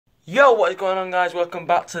Yo, what is going on, guys? Welcome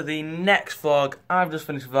back to the next vlog. I've just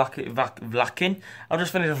finished vlacking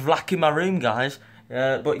my room, guys.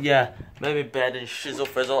 But yeah, maybe bed and shizzle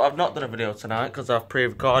frizzle. I've not done a video tonight because I've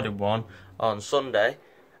pre-recorded one on Sunday.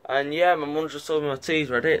 And yeah, my mum's just told me my tea's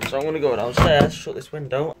ready, so I'm gonna go downstairs, shut this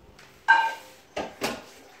window.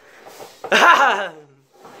 Oh,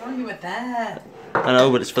 you were there. I know,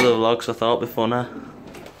 but it's for the vlog, so I thought it'd be funner.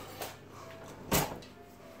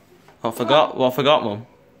 I forgot. What I forgot, Mum?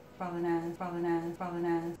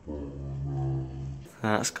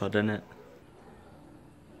 That's good, isn't it?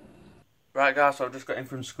 Right, guys, so I've just got in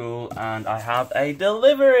from school and I have a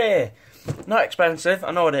delivery. Not expensive,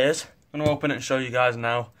 I know what it is. I'm gonna open it and show you guys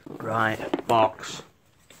now. Right, box,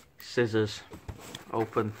 scissors.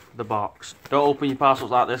 Open the box. Don't open your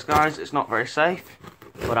parcels like this, guys. It's not very safe,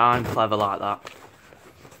 but I'm clever like that.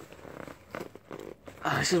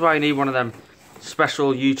 This is why you need one of them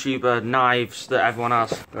special YouTuber knives that everyone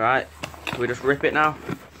has. Right, can we just rip it now?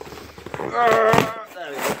 There we go.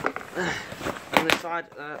 On this side,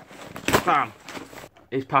 bam.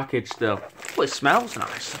 It's packaged still. Oh, it smells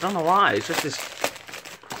nice. I don't know why. It's just this.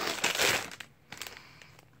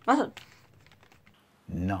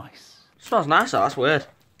 Nice. Smells nice, that's weird.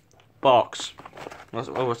 Box. What's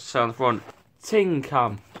to say on the front? Tin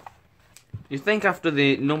can. You'd think after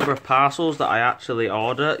the number of parcels that I actually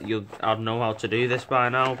order, I'd know how to do this by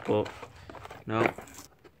now, but no.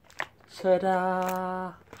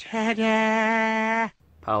 Ta-da! Ta-da!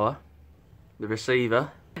 Power. The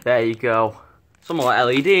receiver. There you go. Some more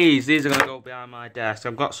LEDs. These are going to go behind my desk.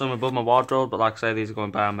 I've got some above my wardrobe, but like I say, these are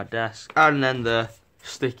going behind my desk. And then the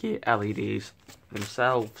sticky LEDs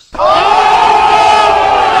themselves.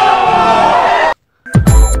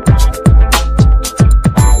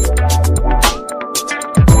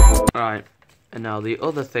 Right, and now the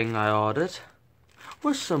other thing I ordered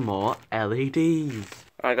was some more LEDs.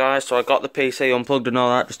 Right, guys, so I got the PC unplugged and all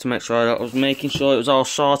that just to make sure I was making sure it was all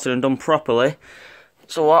sorted and done properly.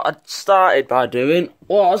 So what I started by doing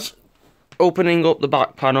was opening up the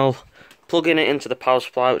back panel, plugging it into the power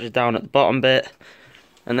supply, which is down at the bottom bit,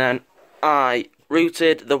 and then I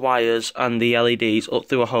routed the wires and the LEDs up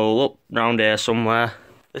through a hole up round here somewhere.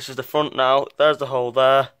 This is the front now, there's the hole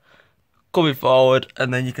there, coming forward,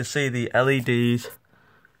 and then you can see the LEDs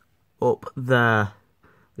up there.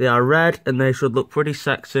 They are red and they should look pretty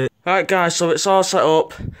sexy. Right, guys, so it's all set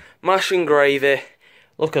up, mash and gravy,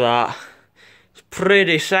 look at that, it's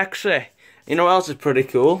pretty sexy. You know what else is pretty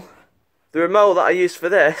cool? The remote that I used for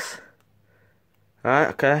this. Right,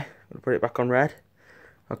 okay, I'm gonna put it back on red,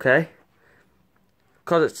 okay.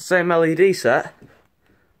 Because it's the same LED set,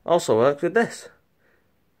 also works with this.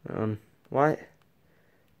 On white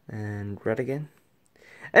and red again,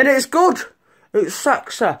 and it's good. It's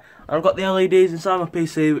sexy. I've got the LEDs inside my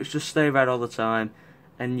PC which just stay red all the time,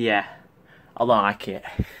 and yeah, I like it.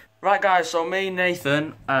 Right, guys, so me and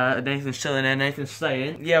Nathan, Nathan's chilling here, Nathan's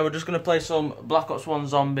staying. Yeah, we're just gonna play some Black Ops 1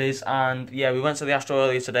 Zombies, and yeah, we went to the Astro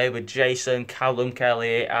earlier today with Jason, Callum,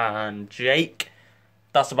 Kelly, and Jake.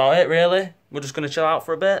 That's about it, really. We're just going to chill out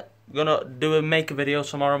for a bit. We're going to make a video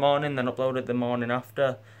tomorrow morning, then upload it the morning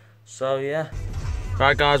after. So, yeah.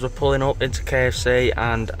 Right, guys, we're pulling up into KFC,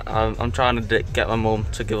 and I'm trying to get my mum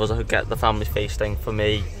to get the family feasting for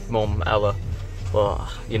me, mum, Ella. But,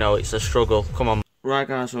 you know, it's a struggle. Come on. Right,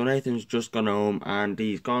 guys, so Nathan's just gone home, and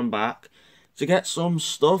he's gone back to get some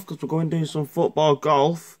stuff, because we're going to do some football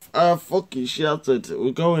golf. Fucking sheltered.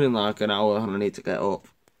 We're going in like an hour, and I need to get up.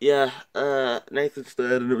 Yeah, Nathan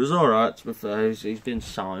stayed and it was alright, to be fair. He's been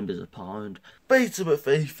signed as a pound. Beat him at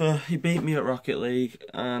FIFA, he beat me at Rocket League,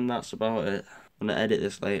 and that's about it. I'm gonna edit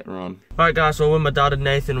this later on. Right, guys, so with my dad and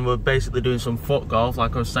Nathan, we're basically doing some foot golf,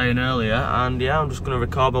 like I was saying earlier, and yeah, I'm just gonna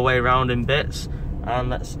record my way around in bits, and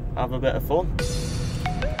let's have a bit of fun.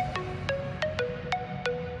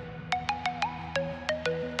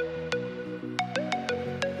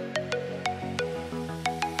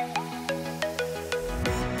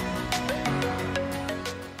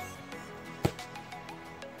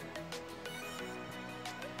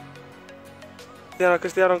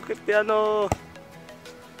 Cristiano!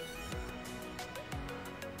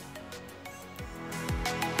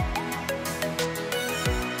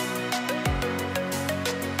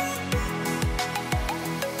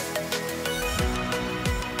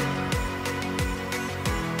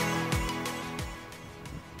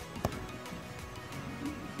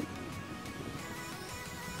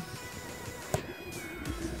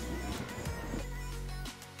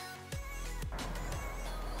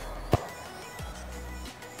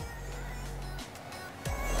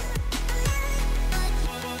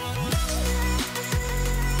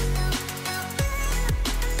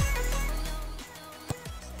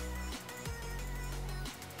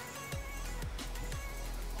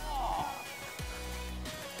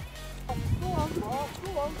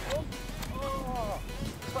 on, come on. Oh,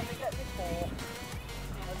 just let me get me 4.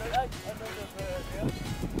 Another bird,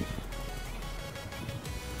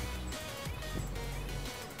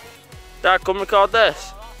 Dad, come record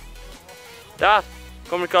this. Dad,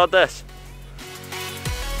 come record this.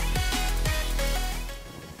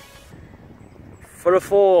 For a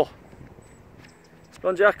 4. Come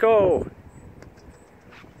on, Jacko.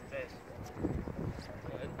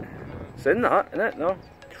 It's in that, isn't it? No.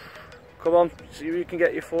 Come on, see if you can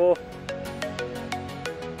get your 4.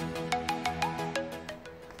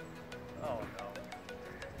 Oh no.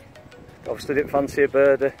 Obviously didn't fancy a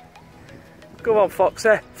birdie. Come on,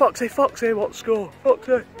 Foxy. Foxy, Foxy, what score?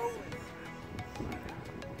 Foxy.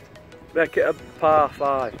 Make it a par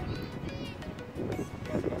 5.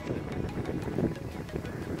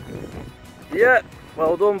 Yeah,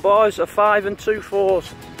 well done boys, a 5 and 2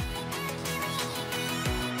 4s.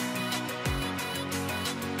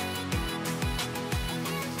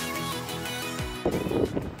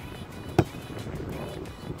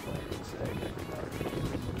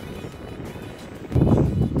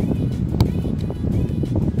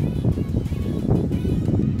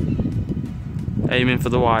 Aiming for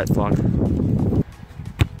the white flag.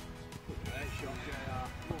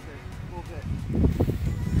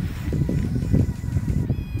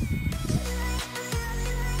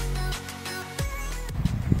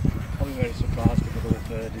 I'm very surprised with a little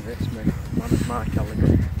birdie this, man of my calibre.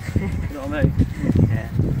 You know what I mean? Yeah.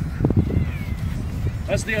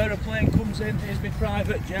 As the aeroplane comes in, here's my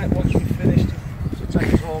private jet once we've finished to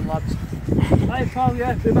take us home, lads. Hey pal,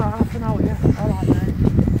 yeah, be about half an hour, yeah. Alright mate.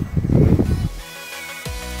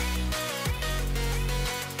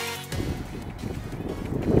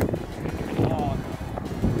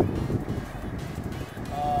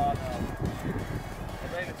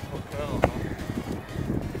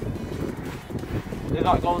 Is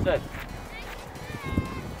that going in?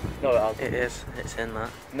 No, it hasn't. It is. It's in that.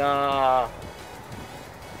 Nah.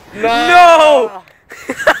 No!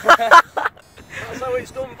 That's how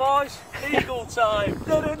it's done, boys. Eagle time.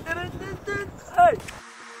 Hey.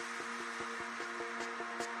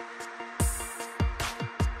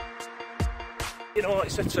 You know what?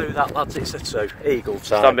 It's a 2, that lads. It's a 2. Eagle time.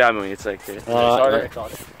 Stand behind me when you take it. Sorry.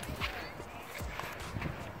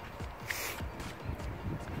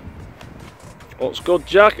 What's good,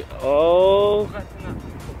 Jack? Oh.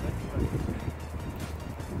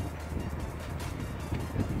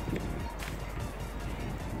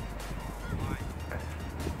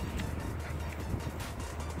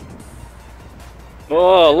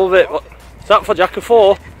 Oh, I love it. Is that for Jack a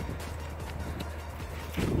 4?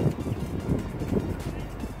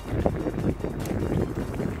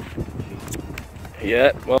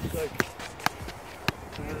 Yeah, well.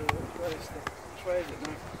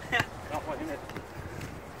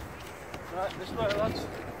 Right, this way, lads.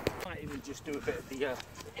 Might even just do a bit of the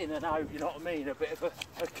in and out, you know what I mean? A bit of a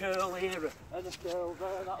curl here and a curl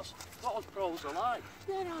there. That's what us pros are like.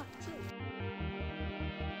 Yeah, no,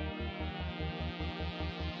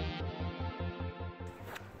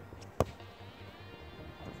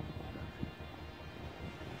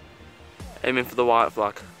 Aiming for the white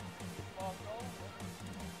flag.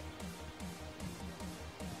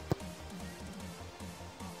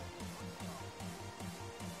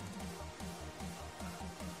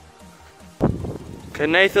 Okay,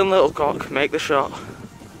 Nathan Littlecock, make the shot.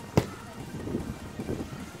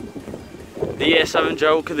 The Year 7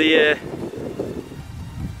 joke of the year.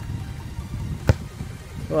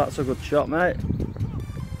 well, that's a good shot, mate.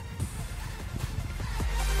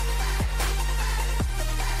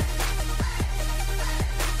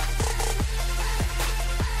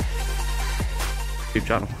 YouTube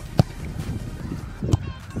channel.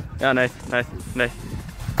 Yeah, Nath.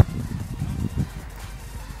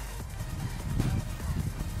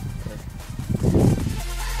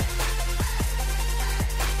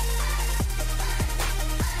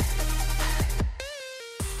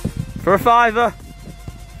 For a 5er.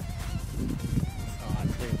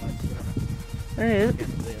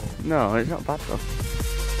 No, it's not bad though.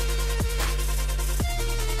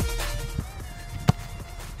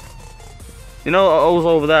 You know what hole's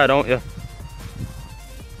over there, don't you?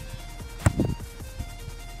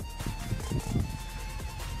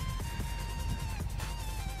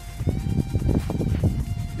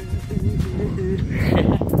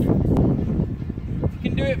 You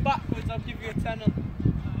can do it backwards, I'll give you a tenner.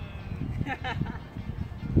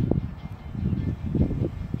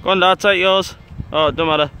 Go on, Dad, take yours. Oh, it don't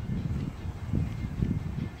matter.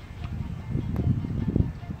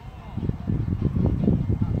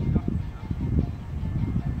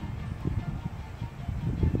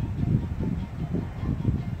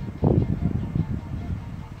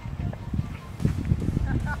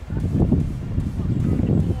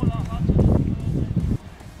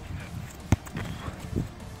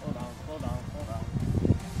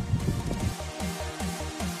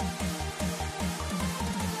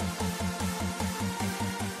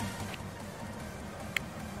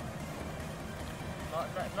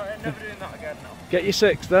 Get your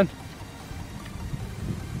 6 then.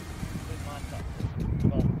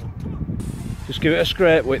 Just give it a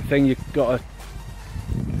scrape with thing, you've got to...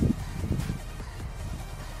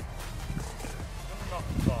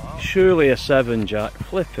 Surely a 7, Jack.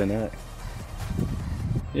 Flipping it.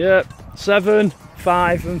 Yep, 7,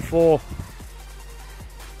 5 and 4.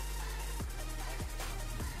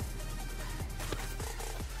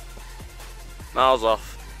 Miles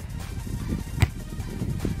off.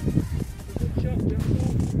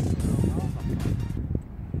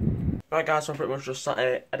 Right guys, so I'm pretty much just sat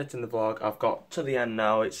here editing the vlog. I've got to the end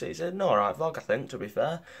now. It's an alright vlog, I think, to be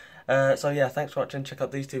fair. So yeah, thanks for watching. Check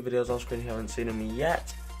out these 2 videos on screen if you haven't seen them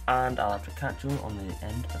yet. And I'll have to catch you on the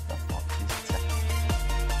end of the